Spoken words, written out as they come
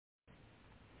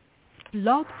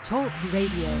Blog Talk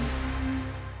Radio.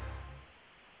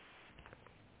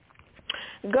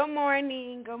 Good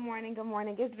morning.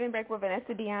 It's been back with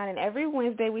Vanessa Dion, and every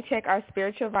Wednesday we check our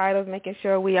spiritual vitals, making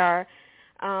sure we are,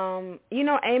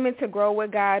 aiming to grow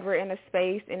with God. We're in a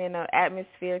space and in an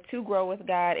atmosphere to grow with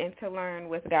God and to learn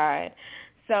with God.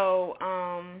 So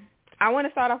I want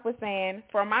to start off with saying,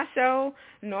 for my show,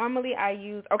 normally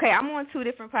I'm on two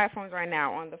different platforms right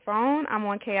now. On the phone, I'm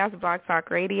on Chaos Blog Talk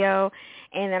Radio,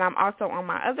 and then I'm also on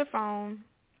my other phone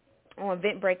on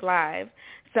Vent Break Live.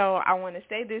 So I want to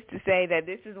say this to say that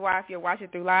this is why if you're watching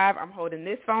through live, I'm holding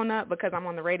this phone up because I'm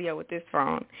on the radio with this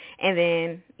phone. And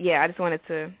then, I just wanted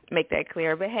to make that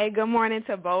clear. But, hey, good morning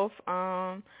to both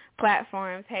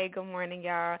platforms. Hey, good morning,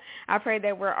 y'all. I pray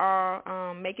that we're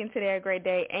all making today a great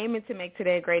day, aiming to make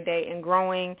today a great day, and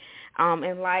growing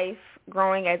in life,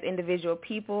 growing as individual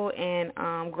people, and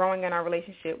growing in our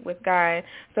relationship with God.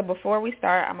 So before we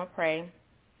start, I'm going to pray.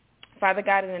 Father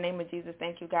God, in the name of Jesus,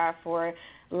 thank you, God, for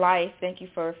life. Thank you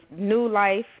for new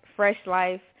life, fresh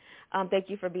life. Thank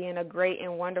you for being a great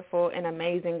and wonderful and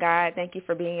amazing God. Thank you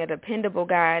for being a dependable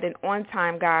God, an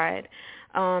on-time God.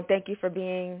 Thank you for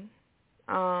being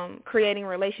creating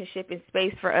relationship and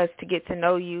space for us to get to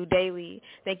know you daily.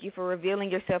 Thank you for revealing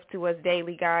yourself to us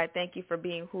daily, God. Thank you for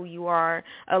being who you are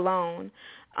alone.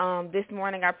 This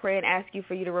morning I pray and ask you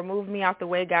for you to remove me out the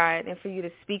way, God, and for you to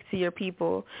speak to your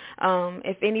people.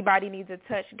 If anybody needs a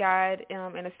touch, God,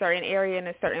 in a certain area, in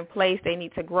a certain place, they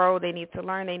need to grow, they need to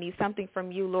learn, they need something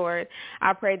from you, Lord.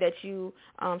 I pray that you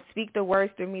speak the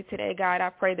words through me today, God. I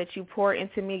pray that you pour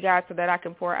into me, God, so that I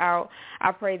can pour out.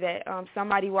 I pray that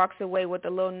somebody walks away with a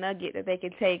little nugget that they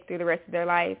can take through the rest of their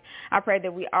life. I pray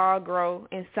that we all grow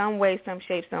in some way, some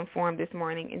shape, some form this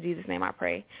morning. In Jesus' name I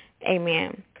pray.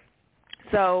 Amen.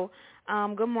 So,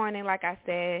 good morning, like I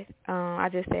said. I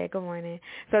just said good morning.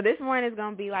 So this morning is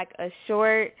going to be like a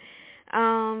short,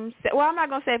 I'm not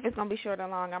going to say if it's going to be short or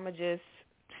long. I'm going to just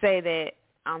say that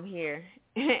I'm here.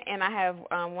 And I have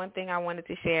one thing I wanted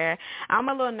to share. I'm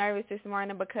a little nervous this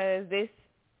morning because this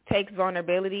takes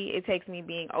vulnerability. It takes me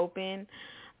being open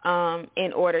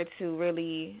in order to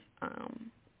really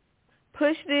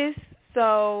push this.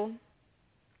 So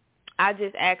I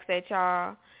just ask that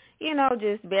y'all,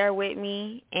 just bear with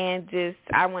me, and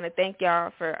I want to thank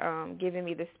y'all for giving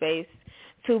me the space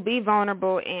to be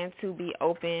vulnerable and to be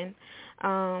open.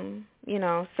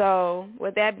 So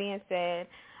with that being said,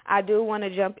 I do want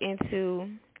to jump into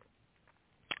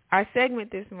our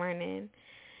segment this morning,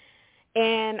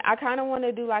 and I kind of want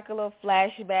to do like a little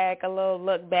flashback, a little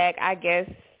look back, I guess,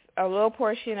 a little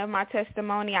portion of my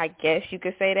testimony, I guess you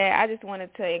could say that. I just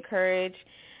wanted to encourage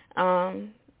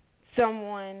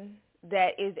someone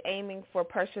that is aiming for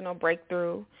personal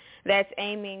breakthrough, that's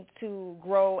aiming to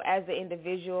grow as an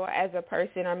individual, as a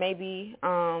person, or maybe,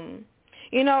 or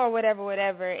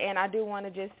whatever. And I do want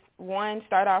to just,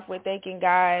 start off with thanking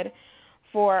God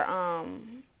for,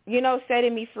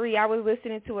 setting me free. I was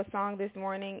listening to a song this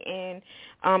morning, and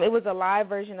it was a live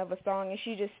version of a song, and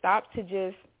she just stopped to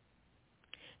just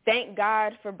thank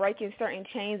God for breaking certain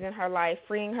chains in her life,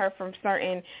 freeing her from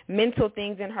certain mental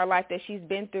things in her life that she's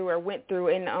been through or went through.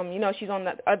 And, she's on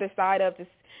the other side of this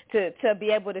to be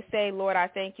able to say, Lord, I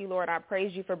thank you, Lord, I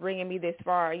praise you for bringing me this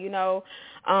far,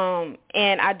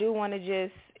 And I do want to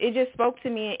it just spoke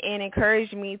to me and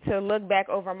encouraged me to look back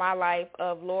over my life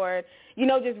of, Lord,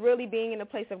 just really being in a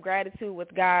place of gratitude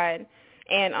with God.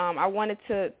 And I wanted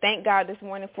to thank God this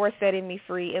morning for setting me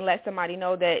free and let somebody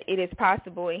know that it is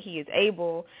possible and he is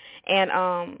able. And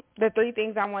the three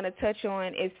things I want to touch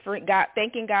on is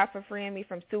thanking God for freeing me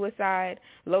from suicide,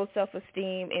 low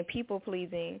self-esteem, and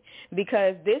people-pleasing,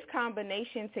 because this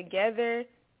combination together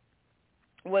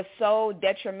was so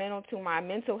detrimental to my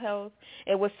mental health.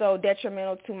 It was so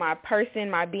detrimental to my person,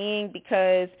 my being,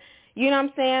 because, you know what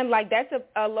I'm saying? Like, that's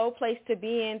a low place to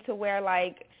be in, to where,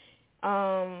 like,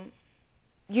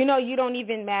 you don't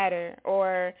even matter,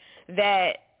 or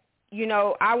that,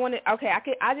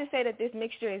 I just say that this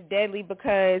mixture is deadly,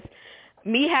 because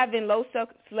me having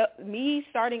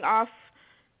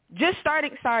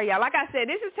sorry, y'all, like I said,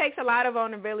 this takes a lot of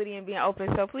vulnerability and being open,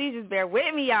 so please just bear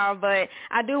with me, y'all, but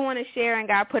I do want to share, and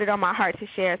God put it on my heart to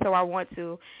share, so I want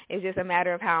to. It's just a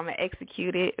matter of how I'm going to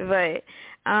execute it, but,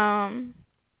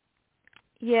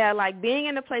 like, being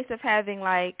in a place of having,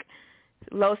 like,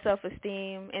 low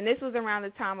self-esteem, and this was around the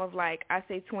time of, like, I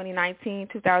say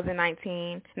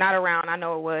 2019, not around, I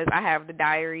know it was, I have the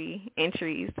diary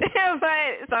entries, but,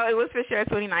 so it was for sure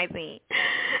 2019,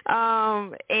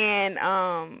 So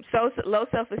low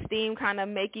self-esteem kind of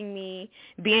making me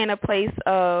be in a place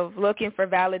of looking for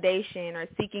validation or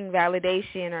seeking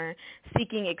validation or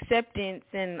seeking acceptance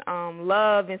and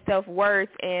love and self-worth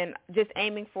and just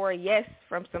aiming for a yes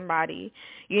from somebody,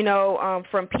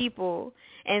 from people.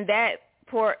 And that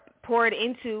poured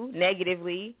into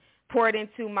negatively, poured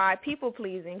into my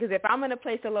people-pleasing, because if I'm in a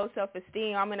place of low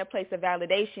self-esteem, I'm in a place of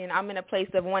validation, I'm in a place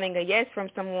of wanting a yes from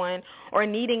someone or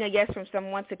needing a yes from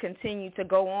someone to continue to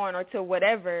go on or to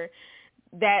whatever,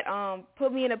 that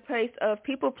put me in a place of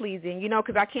people-pleasing,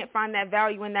 because I can't find that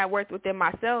value and that worth within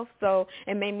myself, so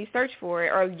it made me search for it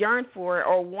or yearn for it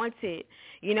or want it.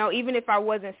 Even if I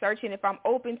wasn't searching, if I'm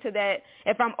open to that,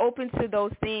 if I'm open to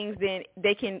those things, then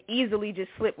they can easily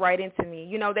just slip right into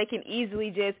me. They can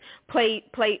easily just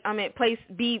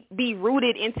be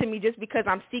rooted into me just because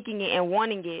I'm seeking it and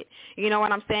wanting it. You know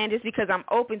what I'm saying? Just because I'm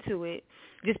open to it.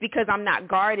 Just because I'm not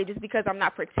guarded, just because I'm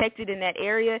not protected in that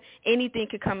area, anything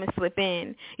could come and slip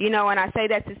in. And I say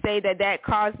that to say that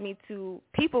caused me to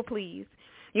people please.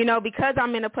 Because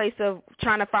I'm in a place of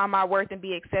trying to find my worth and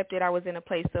be accepted, I was in a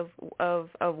place of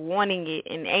wanting it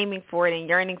and aiming for it and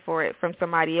yearning for it from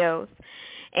somebody else.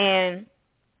 And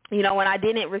when I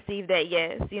didn't receive that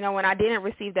yes, when I didn't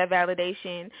receive that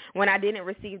validation, when I didn't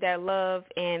receive that love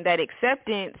and that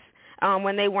acceptance,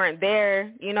 when they weren't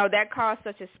there, that caused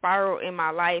such a spiral in my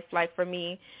life, like for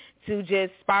me to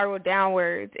just spiral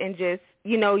downwards and just,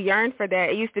 yearn for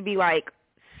that. It used to be like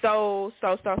so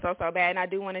bad. And I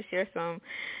do want to share some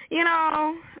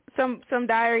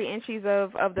diary entries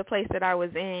of the place that I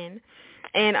was in.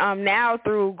 And now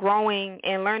through growing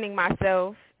and learning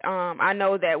myself, I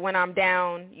know that when I'm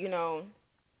down,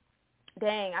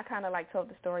 dang, I kind of like told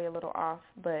the story a little off,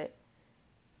 but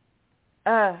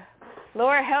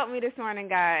Lord help me this morning,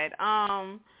 God.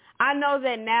 I know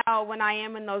that now when I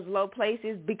am in those low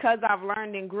places, because I've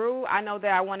learned and grew, I know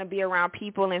that I want to be around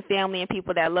people and family and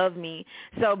people that love me.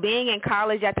 So being in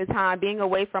college at the time, being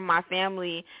away from my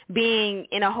family, being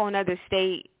in a whole other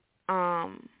state,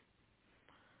 that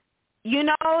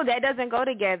doesn't go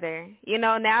together.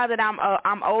 Now that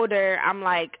I'm older, I'm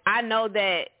like, I know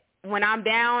that when I'm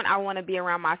down, I want to be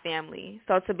around my family.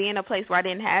 So to be in a place where I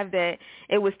didn't have that,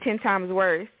 it was 10 times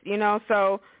worse,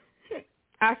 So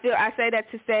I say that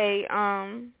to say,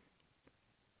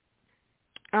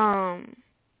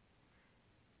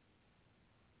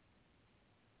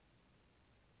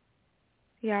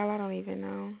 y'all, I don't even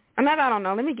know. I don't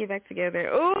know. Let me get back together.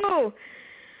 I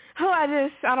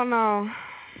don't know.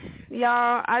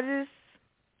 Y'all,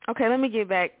 okay, let me get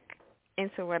back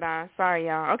into sorry,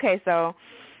 y'all. Okay, so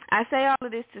I say all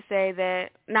of this to say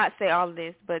that, not say all of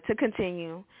this, but to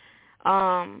continue.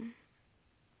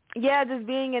 Just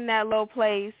being in that low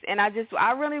place, and I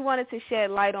really wanted to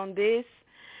shed light on this,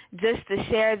 just to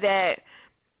share that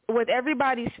with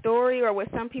everybody's story or with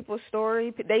some people's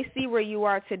story, they see where you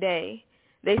are today.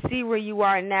 They see where you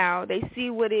are now. They see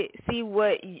what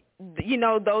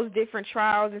those different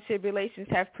trials and tribulations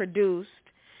have produced,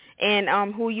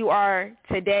 and who you are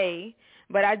today.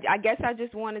 But I guess I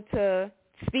just wanted to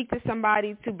speak to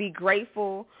somebody to be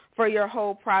grateful for your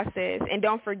whole process, and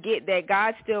don't forget that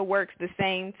God still works the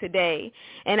same today.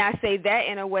 And I say that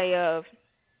in a way of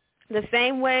the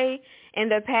same way in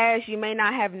the past you may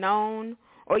not have known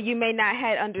or you may not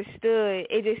have understood.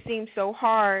 It just seems so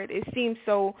hard. It seems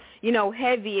so,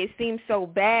 heavy. It seems so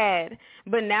bad.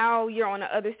 But now you're on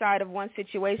the other side of one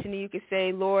situation and you can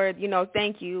say, Lord,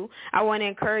 thank you. I want to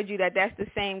encourage you that that's the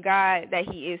same God that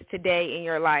he is today in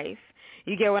your life.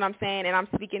 You get what I'm saying? And I'm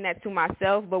speaking that to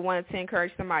myself, but wanted to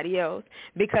encourage somebody else.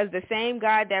 Because the same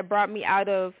God that brought me out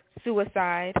of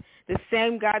suicide, the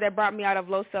same God that brought me out of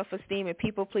low self-esteem and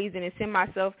people-pleasing and sending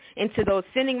myself into those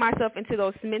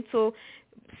mental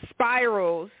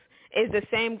spirals, is the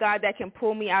same God that can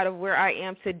pull me out of where I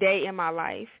am today in my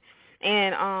life.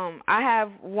 And I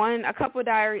have a couple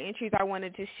diary entries I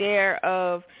wanted to share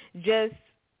of just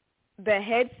the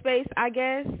headspace, I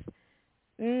guess.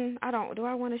 Do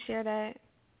I want to share that?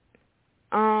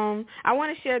 I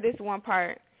want to share this one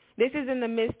part. This is in the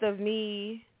midst of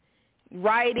me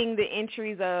writing the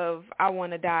entries of I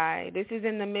want to die. This is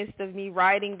in the midst of me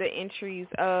writing the entries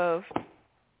of,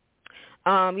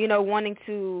 wanting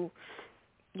to,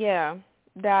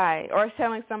 die, or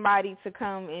telling somebody to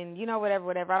come and,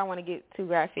 whatever. I don't want to get too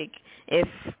graphic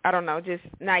just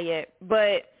not yet.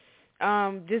 But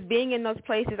just being in those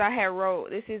places I had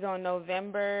wrote, this is on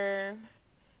November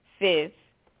 5th,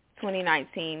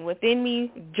 2019. Within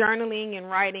me, journaling and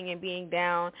writing and being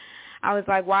down, I was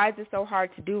like, why is it so hard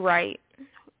to do right?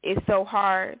 It's so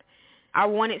hard. I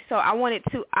want to so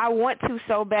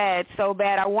bad.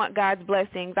 I want God's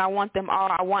blessings. I want them all.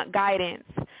 I want guidance.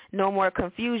 no more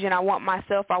confusion. I want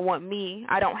myself. I want me.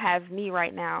 I don't have me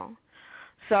right now.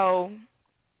 So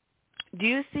do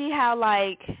you see how,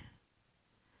 like,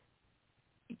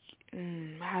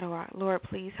 how do I, Lord,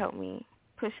 please help me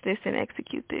push this and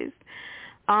execute this.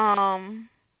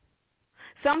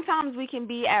 Sometimes we can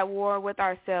be at war with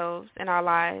ourselves in our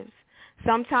lives.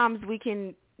 Sometimes we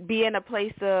can be in a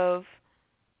place of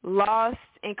lost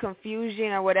and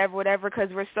confusion or whatever, because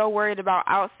we're so worried about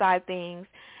outside things.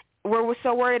 We're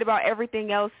so worried about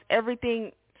everything else,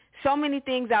 so many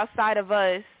things outside of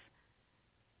us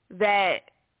that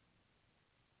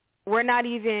we're not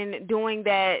even doing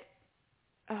that.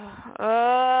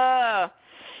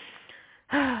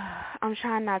 I'm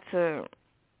trying not to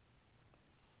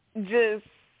just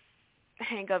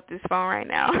hang up this phone right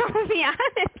now. I'll be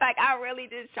honest. Like, I really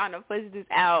just trying to push this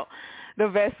out the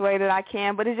best way that I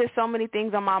can. But it's just so many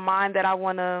things on my mind that I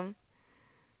want to,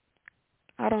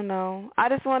 I don't know. I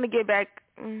just want to get back.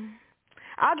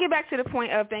 I'll get back to the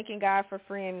point of thanking God for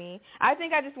freeing me. I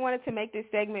think I just wanted to make this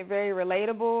segment very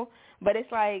relatable, but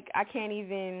it's like I can't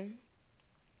even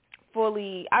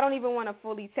I don't even want to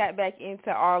fully tap back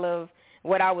into all of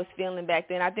what I was feeling back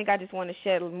then. I think I just want to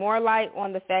shed more light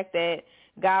on the fact that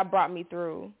God brought me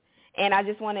through. And I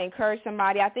just want to encourage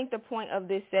somebody. I think the point of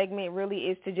this segment really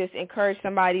is to just encourage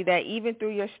somebody that even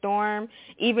through your storm,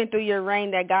 even through your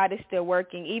rain, that God is still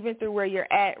working. Even through where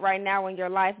you're at right now in your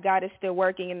life, God is still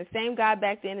working. And the same God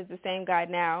back then is the same God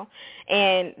now.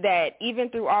 And that even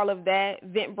through all of that,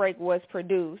 Vent Break was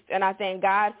produced. And I thank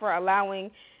God for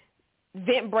allowing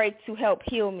Vent Break to help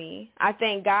heal me. I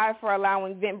thank God for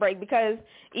allowing Vent Break, because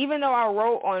even though I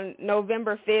wrote on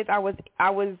November 5th, I was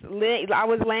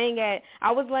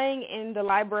laying in the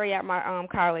library at my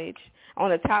college on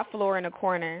the top floor in a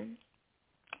corner,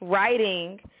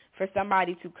 writing for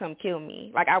somebody to come kill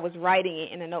me. Like, I was writing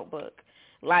it in a notebook.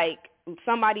 Like,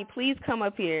 somebody please come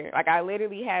up here. Like, I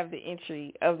literally have the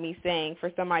entry of me saying for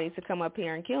somebody to come up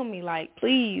here and kill me. Like,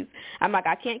 please. I'm like,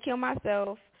 I can't kill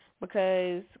myself,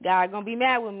 because God gonna be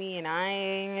mad with me, and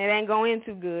it ain't going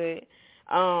too good.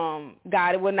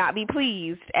 God will not be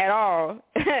pleased at all.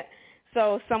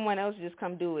 So someone else just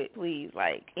come do it, please.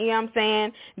 Like, you know what I'm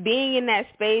saying? Being in that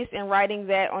space and writing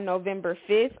that on November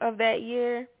 5th of that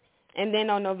year, and then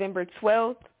on November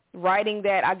 12th, writing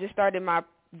that I just started my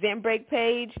Vent Break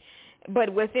page,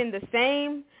 but within the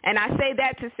same, and I say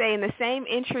that to say in the same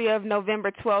entry of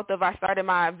November 12th of I started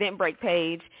my Vent Break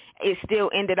page, it still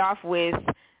ended off with,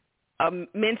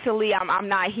 mentally, I'm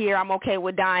not here. I'm okay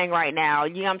with dying right now.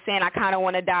 You know what I'm saying? I kind of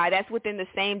want to die. That's within the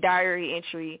same diary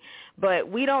entry. But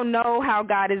we don't know how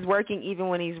God is working even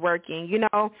when he's working. You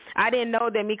know, I didn't know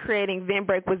that me creating Vent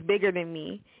Break was bigger than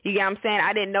me. You get what I'm saying?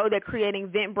 I didn't know that creating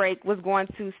Vent Break was going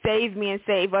to save me and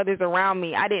save others around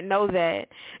me. I didn't know that.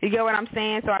 You get what I'm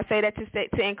saying? So I say that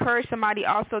to encourage somebody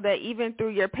also that even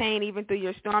through your pain, even through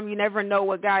your storm, you never know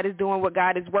what God is doing, what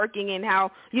God is working, and how,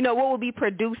 you know, what will be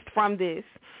produced from this.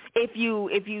 If you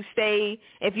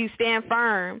stand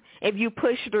firm, if you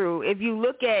push through, if you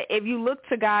look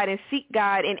to God and seek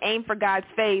God and aim for God's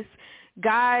face,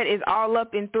 God is all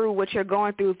up and through what you're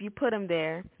going through if you put him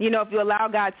there. You know, if you allow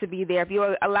God to be there, if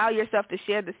you allow yourself to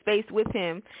share the space with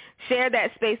him, share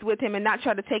that space with him and not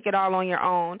try to take it all on your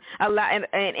own. Allow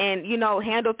and you know,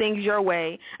 handle things your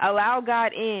way. Allow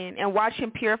God in and watch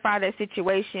him purify that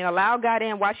situation. Allow God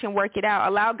in, watch him work it out.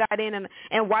 Allow God in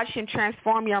and watch him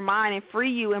transform your mind and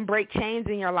free you and break chains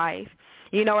in your life.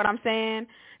 You know what I'm saying?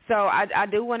 So I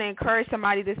do want to encourage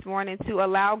somebody this morning to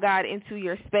allow God into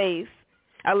your space.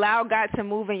 Allow God to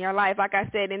move in your life. Like I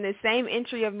said, in the same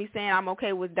entry of me saying I'm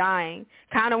okay with dying,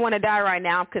 kind of want to die right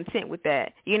now, I'm content with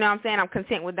that. You know what I'm saying? I'm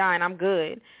content with dying. I'm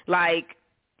good. Like,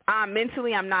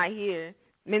 mentally, I'm not here.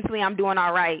 Mentally, I'm doing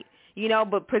all right. You know,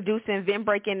 but producing Vent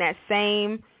Break in that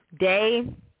same day,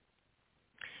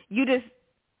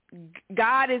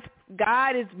 God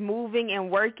is moving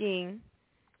and working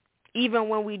even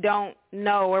when we don't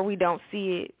know or we don't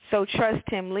see it. So trust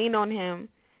him. Lean on him.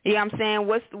 You know what I'm saying?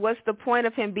 What's the point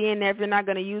of him being there if you're not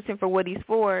going to use him for what he's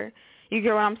for? You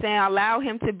get what I'm saying? Allow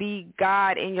him to be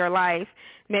God in your life.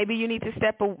 Maybe you need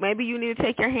to maybe you need to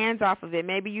take your hands off of it.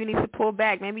 Maybe you need to pull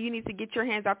back. Maybe you need to get your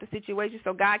hands off the situation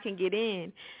so God can get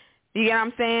in. You get what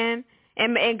I'm saying?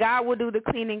 And God will do the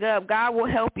cleaning up. God will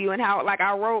help you. And how, like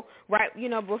I wrote, right, you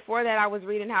know, before that I was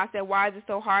reading how I said, why is it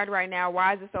so hard right now?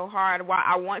 Why is it so hard? Why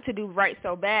I want to do right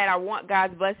so bad. I want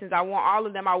God's blessings. I want all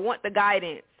of them. I want the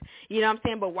guidance. You know what I'm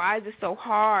saying? But why is it so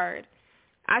hard?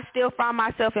 I still find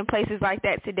myself in places like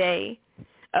that today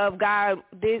of God,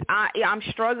 I'm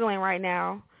struggling right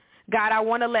now. God, I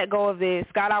want to let go of this.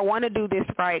 God, I want to do this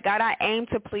right. God, I aim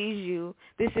to please you.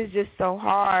 This is just so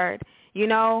hard. You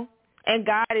know, And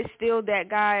God is still that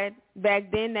God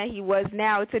back then that he was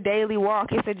now. It's a daily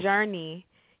walk. It's a journey.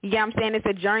 You get what I'm saying? It's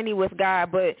a journey with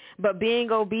God. But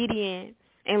being obedient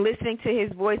and listening to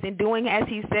his voice and doing as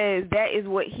he says, that is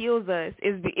what heals us.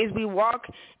 Is we walk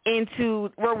into,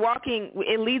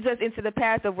 it leads us into the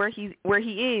path of where he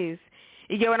is.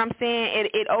 You get what I'm saying?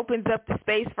 It opens up the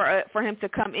space for him to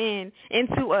come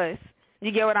into us.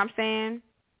 You get what I'm saying?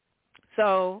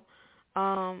 So,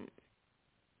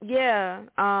 yeah,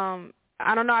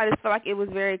 I don't know. I just feel like it was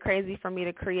very crazy for me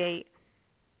to create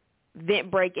Vent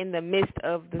Break in the midst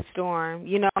of the storm,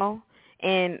 you know,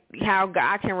 and how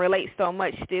God can relate so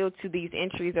much still to these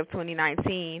entries of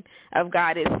 2019 of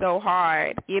God is so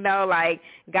hard, you know, like,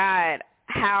 God,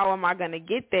 how am I going to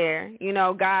get there? You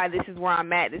know, God, this is where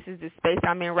I'm at. This is the space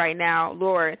I'm in right now.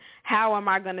 Lord, how am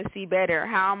I going to see better?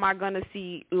 How am I going to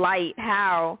see light?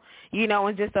 How, you know,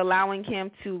 and just allowing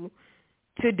him to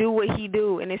do what he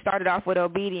do. And it started off with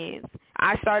obedience.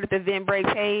 I started the Vent Break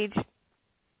page.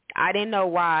 I didn't know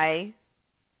why.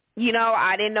 You know,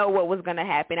 I didn't know what was going to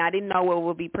happen. I didn't know what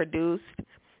would be produced.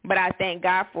 But I thank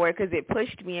God for it because it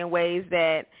pushed me in ways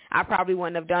that I probably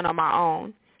wouldn't have done on my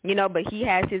own. You know, but he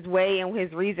has his way and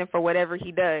his reason for whatever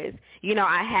he does. You know,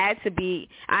 I had to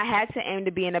aim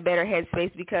to be in a better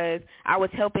headspace because I was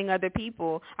helping other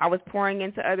people. I was pouring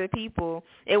into other people.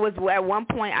 It was at one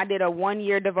point I did a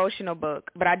 1-year devotional book,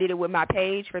 but I did it with my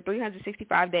page for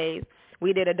 365 days.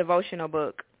 We did a devotional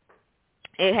book.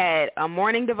 It had a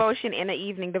morning devotion and an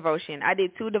evening devotion. I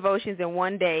did 2 devotions in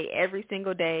one day, every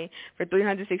single day for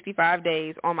 365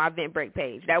 days on my Vent Break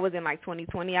page. That was in like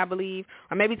 2020, I believe,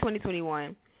 or maybe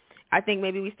 2021. I think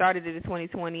maybe we started it in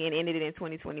 2020 and ended it in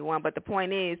 2021. But the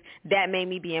point is, that made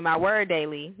me be in my word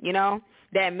daily, you know?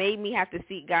 That made me have to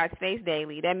seek God's face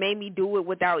daily. That made me do it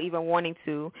without even wanting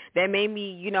to. That made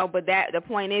me, you know, but the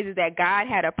point is that God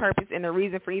had a purpose and a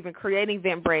reason for even creating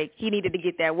Vent Break. He needed to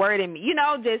get that word in me. You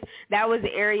know, just that was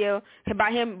the area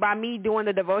by me doing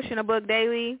the devotional book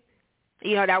daily.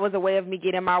 You know, that was a way of me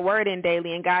getting my word in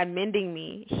daily and God mending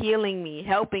me, healing me,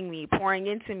 helping me, pouring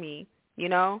into me, you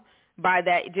know? By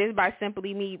that, just by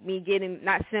simply me getting,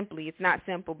 not simply, it's not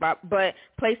simple, but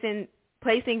placing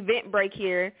Vent Break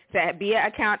here to be an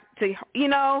account to, you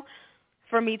know,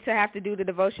 for me to have to do the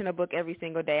devotional book every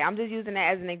single day. I'm just using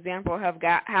that as an example of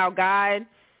God, how God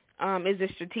is a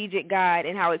strategic God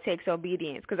and how it takes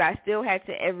obedience, because I still had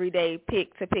to every day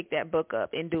pick that book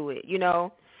up and do it, you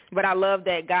know. But I love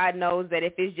that God knows that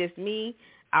if it's just me,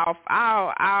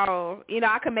 I'll, you know,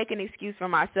 I can make an excuse for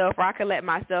myself or I can let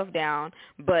myself down.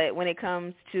 But when it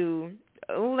comes to,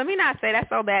 let me not say that's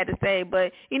so bad to say,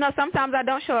 but, you know, sometimes I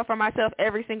don't show up for myself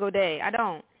every single day. I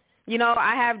don't. You know,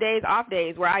 I have days, off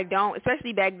days where I don't,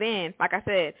 especially back then, like I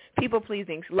said, people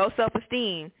pleasing, low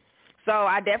self-esteem. So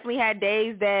I definitely had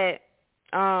days that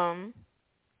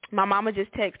my mama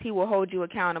just texts, he will hold you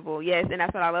accountable. Yes, and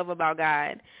that's what I love about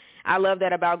God. I love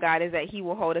that about God is that he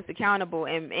will hold us accountable.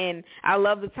 And I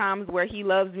love the times where he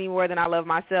loves me more than I love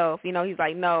myself. You know, he's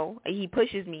like, no, he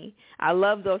pushes me. I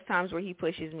love those times where he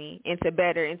pushes me into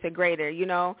better, into greater, you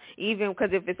know, even because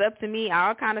if it's up to me,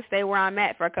 I'll kind of stay where I'm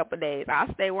at for a couple of days.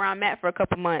 I'll stay where I'm at for a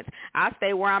couple of months. I'll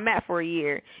stay where I'm at for a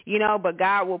year, you know, but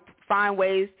God will find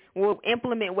ways, will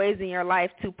implement ways in your life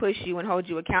to push you and hold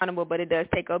you accountable, but it does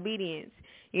take obedience,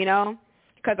 you know.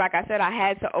 Because, like I said, I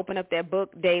had to open up that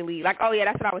book daily. Like, oh, yeah,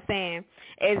 that's what I was saying,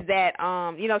 is that,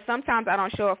 you know, sometimes I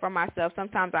don't show up for myself.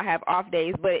 Sometimes I have off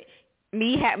days. But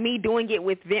me doing it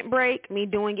with Vent Break, me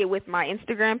doing it with my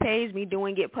Instagram page, me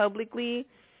doing it publicly,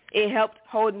 it helped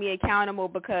hold me accountable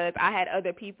because I had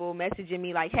other people messaging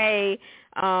me like, hey,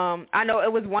 I know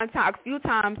it was a few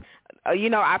times,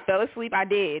 you know, I fell asleep. I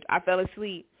fell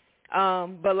asleep.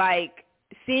 But, like,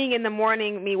 seeing in the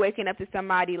morning me waking up to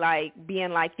somebody like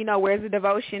being like, you know, where's the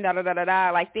devotion, da-da-da-da-da,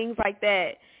 like things like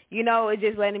that, you know, it's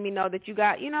just letting me know that you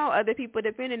got, you know, other people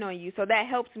depending on you. So that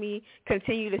helps me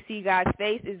continue to see God's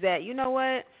face is that, you know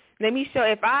what, let me show,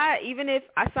 if I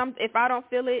don't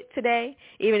feel it today,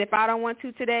 even if I don't want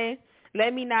to today,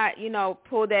 let me not, you know,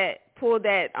 pull that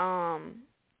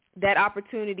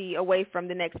opportunity away from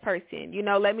the next person. You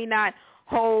know, let me not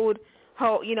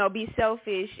you know, be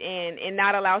selfish and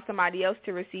not allow somebody else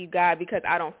to receive God because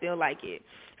I don't feel like it.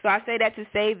 So I say that to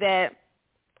say that,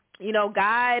 you know,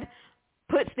 God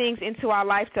puts things into our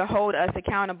life to hold us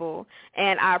accountable.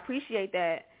 And I appreciate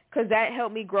that because that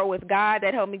helped me grow with God.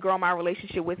 That helped me grow my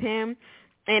relationship with him.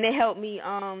 And it helped me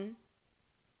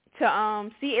to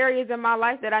see areas in my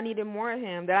life that I needed more of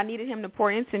him, that I needed him to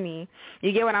pour into me.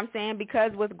 You get what I'm saying?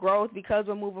 Because with growth, because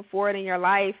we're moving forward in your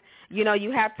life, you know,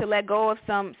 you have to let go of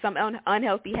some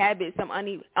unhealthy habits, some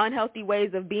unhealthy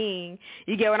ways of being.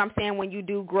 You get what I'm saying? When you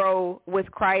do grow with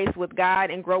Christ, with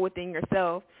God, and grow within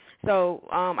yourself. So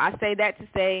I say that to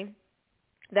say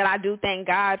that I do thank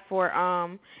God for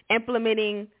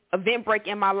implementing event break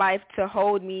in my life to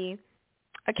hold me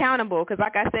accountable. Because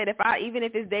like I said, even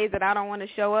if it's days that I don't want to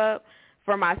show up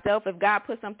for myself, if God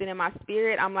puts something in my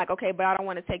spirit, I'm like, okay, but I don't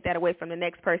want to take that away from the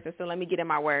next person, so let me get in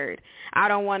my word. I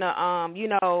don't want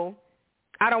to,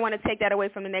 I don't want to take that away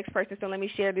from the next person, so let me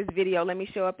share this video. Let me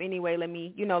show up anyway. Let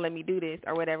me do this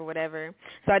or whatever.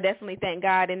 So I definitely thank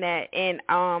God in that. And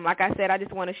like I said, I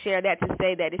just want to share that to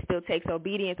say that it still takes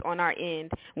obedience on our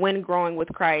end when growing with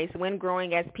Christ, when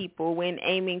growing as people, when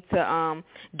aiming to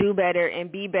do better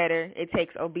and be better. It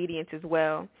takes obedience as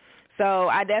well. So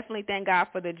I definitely thank God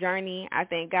for the journey. I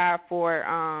thank God for,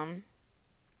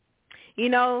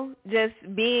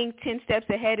 just being 10 steps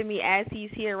ahead of me as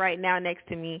he's here right now next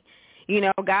to me. You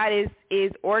know, God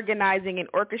is organizing and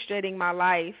orchestrating my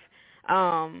life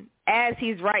as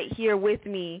he's right here with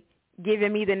me,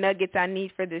 giving me the nuggets I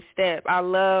need for this step. I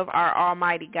love our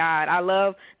almighty God. I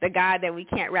love the God that we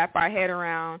can't wrap our head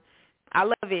around. I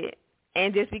love it.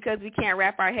 And just because we can't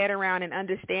wrap our head around and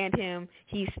understand him,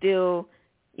 he's still,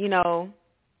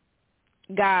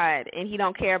 God, and he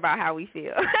don't care about how we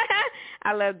feel.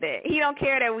 I love that. He don't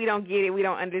care that we don't get it, we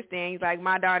don't understand. He's like,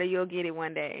 my daughter, you'll get it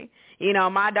one day.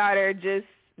 My daughter, just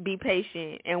be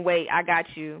patient and wait. I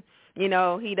got you. He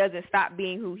doesn't stop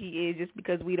being who he is just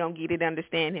because we don't get it,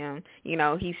 understand him.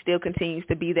 He still continues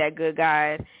to be that good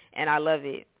God, and I love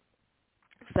it.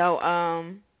 So,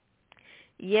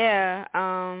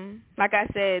 like I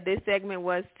said, this segment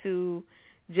was to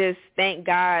just thank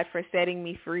God for setting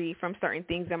me free from certain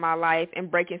things in my life and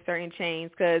breaking certain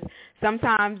chains, because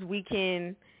sometimes we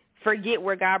can forget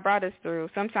where God brought us through.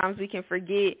 Sometimes we can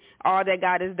forget all that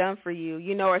God has done for you,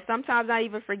 or sometimes not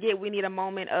even forget. We need a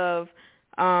moment of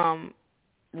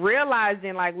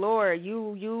realizing, like, Lord,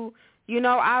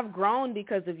 I've grown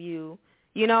because of you.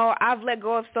 I've let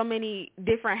go of so many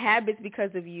different habits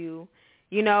because of you.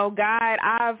 God,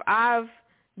 I've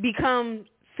become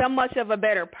so much of a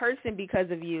better person because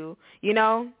of you,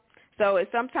 So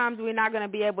sometimes we're not going to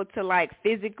be able to, like,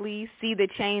 physically see the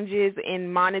changes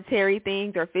in monetary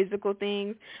things or physical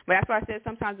things. But that's why I said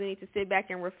sometimes we need to sit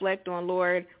back and reflect on,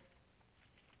 Lord,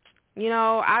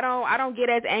 I don't get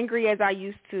as angry as I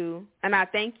used to. And I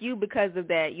thank you because of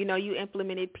that. You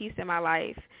implemented peace in my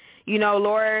life.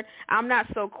 Lord, I'm not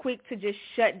so quick to just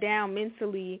shut down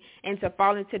mentally and to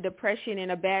fall into depression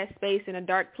in a bad space, in a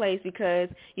dark place, because,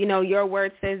 your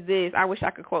word says this. I wish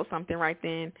I could quote something right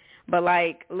then. But,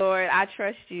 like, Lord, I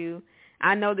trust you.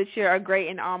 I know that you're a great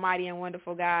and almighty and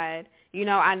wonderful God.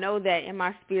 I know that in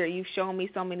my spirit you've shown me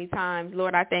so many times.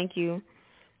 Lord, I thank you.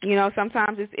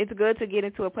 Sometimes it's good to get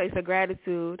into a place of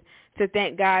gratitude, to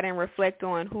thank God and reflect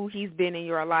on who he's been in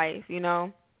your life,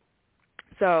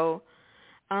 So,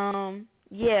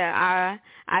 I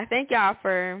thank y'all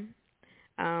for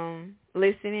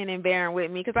listening and bearing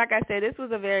with me, because like I said, this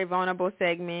was a very vulnerable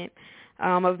segment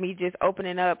of me just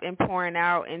opening up and pouring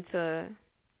out into,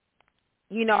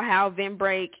 how Vent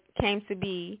Break came to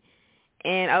be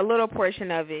and a little portion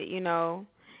of it,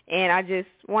 And I just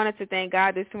wanted to thank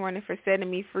God this morning for setting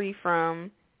me free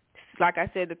from, like I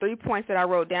said, the 3 points that I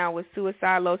wrote down was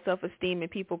suicide, low self-esteem,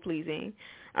 and people-pleasing.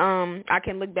 I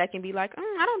can look back and be like,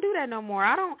 I don't do that no more.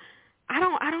 I don't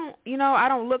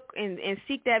look and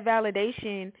seek that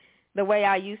validation the way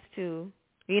I used to.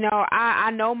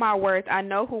 I know my worth. I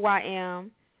know who I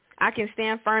am. I can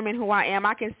stand firm in who I am.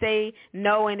 I can say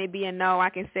no and it be a no.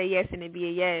 I can say yes and it be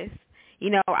a yes.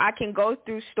 I can go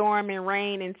through storm and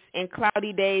rain and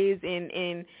cloudy days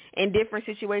and different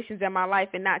situations in my life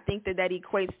and not think that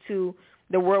equates to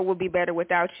the world will be better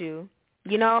without you.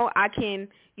 I can,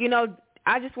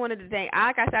 I just wanted to thank,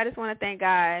 like I said, I just want to thank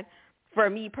God for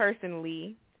me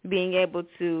personally being able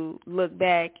to look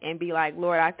back and be like,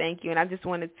 Lord, I thank you. And I just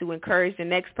wanted to encourage the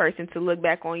next person to look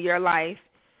back on your life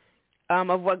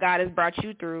of what God has brought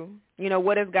you through.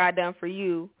 What has God done for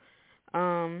you?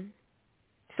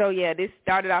 So, this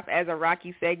started off as a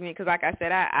rocky segment because, like I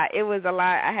said, it was a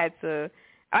lot. I had to,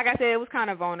 like I said, it was kind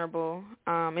of vulnerable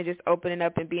and just opening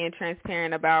up and being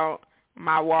transparent about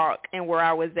my walk and where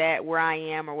I was at, where I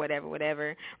am, or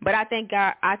whatever. But I thank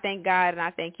God, and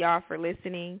I thank y'all for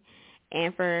listening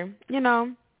and for,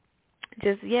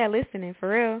 just, listening for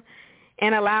real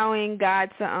and allowing God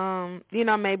to,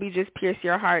 maybe just pierce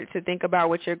your heart to think about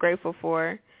what you're grateful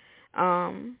for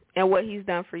and what he's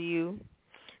done for you.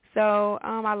 So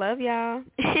I love y'all.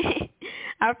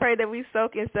 I pray that we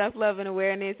soak in self-love and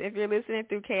awareness. If you're listening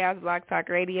through Chaos Blog Talk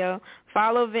Radio,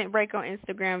 follow Vent Break on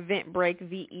Instagram, Vent Break,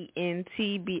 VENTBREAK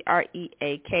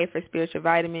for spiritual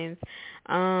vitamins.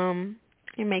 And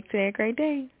make today a great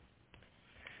day.